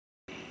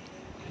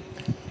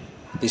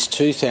This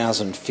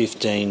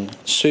 2015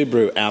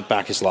 Subaru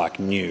Outback is like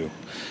new.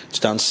 It's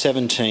done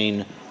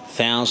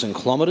 17,000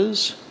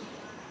 kilometres.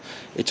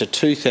 It's a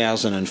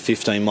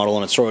 2015 model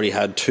and it's already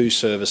had 2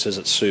 services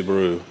at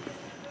Subaru.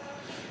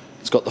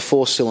 It's got the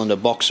 4-cylinder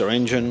boxer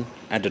engine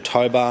and a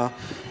tow bar,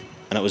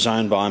 and it was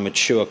owned by a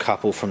mature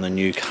couple from the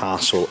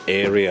Newcastle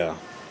area.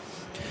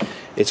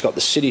 It's got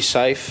the city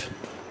safe,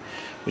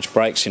 which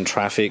brakes in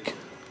traffic,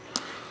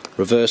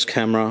 reverse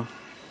camera.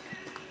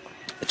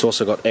 It's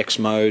also got X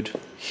mode,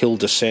 hill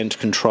descent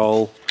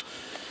control.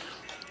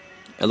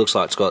 It looks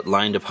like it's got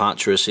lane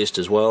departure assist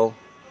as well,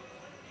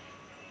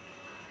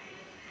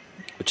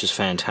 which is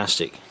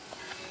fantastic.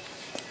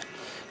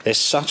 There's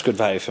such good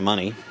value for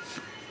money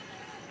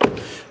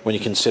when you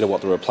consider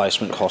what the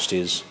replacement cost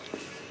is.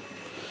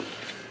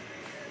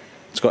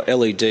 It's got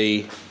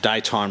LED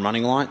daytime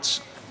running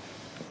lights.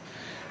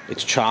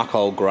 It's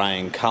charcoal grey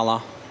in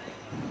colour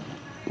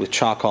with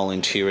charcoal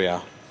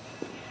interior,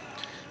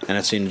 and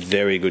it's in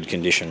very good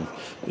condition.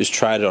 It was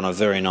traded on a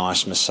very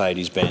nice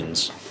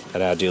Mercedes-Benz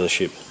at our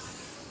dealership.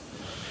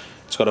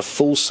 It's got a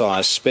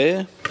full-size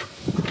spare.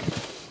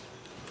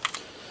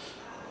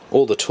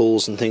 All the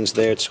tools and things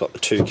there. It's got the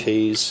 2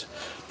 keys.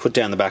 Put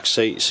down the back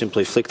seat,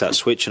 simply flick that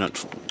switch and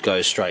it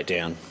goes straight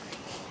down.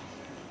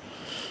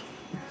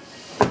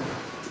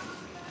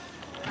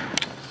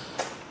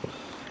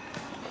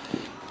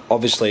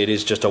 Obviously it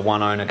is just a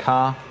one-owner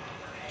car.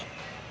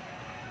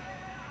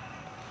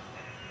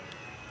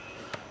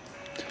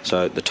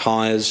 So the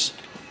tyres,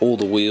 all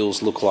the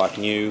wheels look like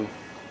new.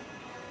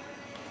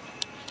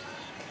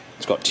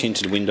 It's got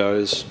tinted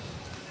windows,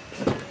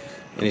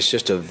 and it's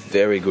just a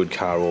very good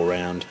car all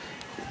round.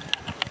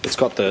 It's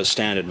got the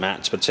standard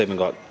mats, but it's even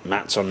got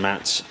mats on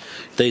mats.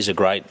 These are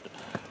great,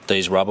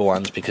 these rubber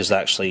ones, because they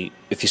actually,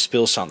 if you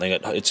spill something,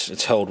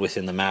 it's held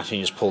within the mat and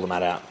you just pull the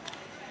mat out.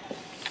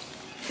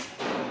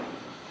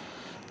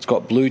 It's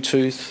got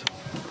Bluetooth.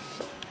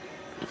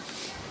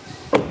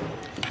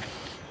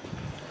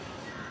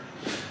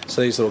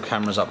 So these little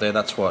cameras up there,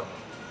 that's what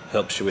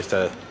helps you with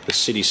the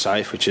city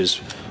safe, which is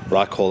what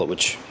I call it,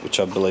 which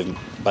I believe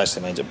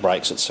basically means it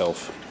brakes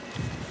itself.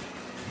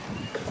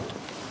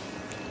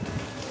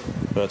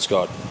 But it's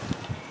got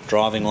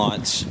driving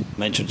lights.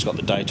 Mentioned it's got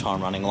the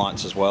daytime running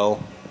lights as well.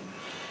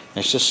 And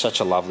it's just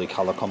such a lovely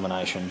colour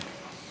combination.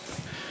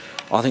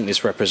 I think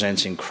this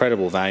represents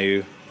incredible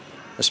value,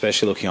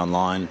 especially looking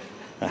online.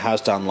 It has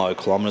done low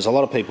kilometres. A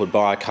lot of people would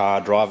buy a car,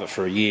 drive it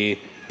for a year,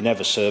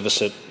 never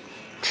service it,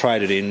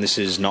 trade it in. This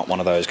is not one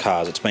of those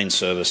cars. It's been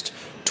serviced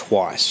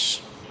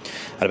twice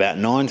at about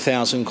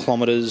 9,000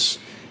 kilometres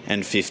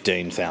and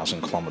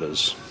 15,000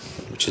 kilometres,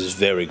 which is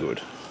very good.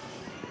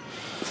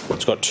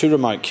 It's got 2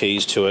 remote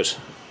keys to it,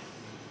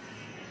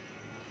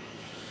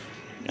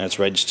 and it's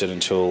registered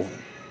until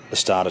the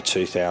start of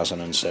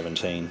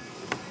 2017.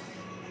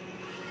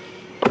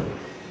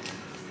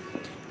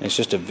 It's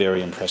just a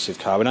very impressive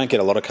car. We don't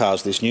get a lot of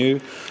cars this new.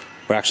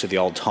 We're actually the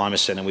Oldtimer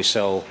Centre. We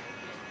sell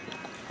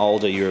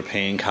older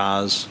European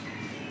cars,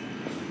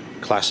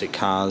 classic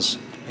cars,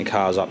 and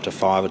cars up to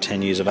 5 or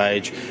 10 years of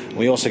age.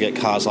 We also get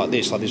cars like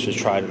this. Like this was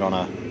traded on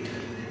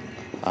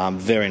a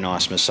very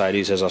nice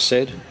Mercedes, as I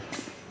said.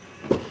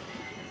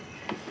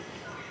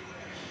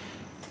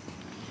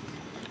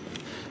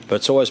 But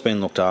it's always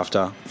been looked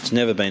after. It's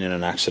never been in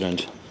an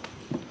accident,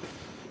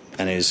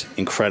 and is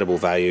incredible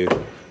value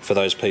for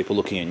those people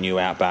looking at new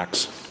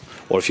Outbacks,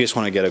 or if you just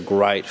want to get a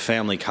great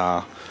family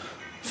car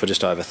for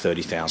just over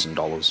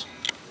 $30,000.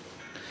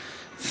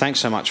 Thanks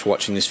so much for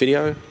watching this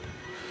video.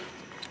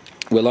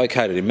 We're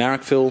located in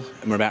Marrickville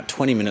and we're about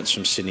 20 minutes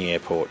from Sydney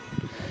Airport.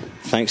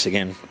 Thanks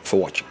again for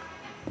watching.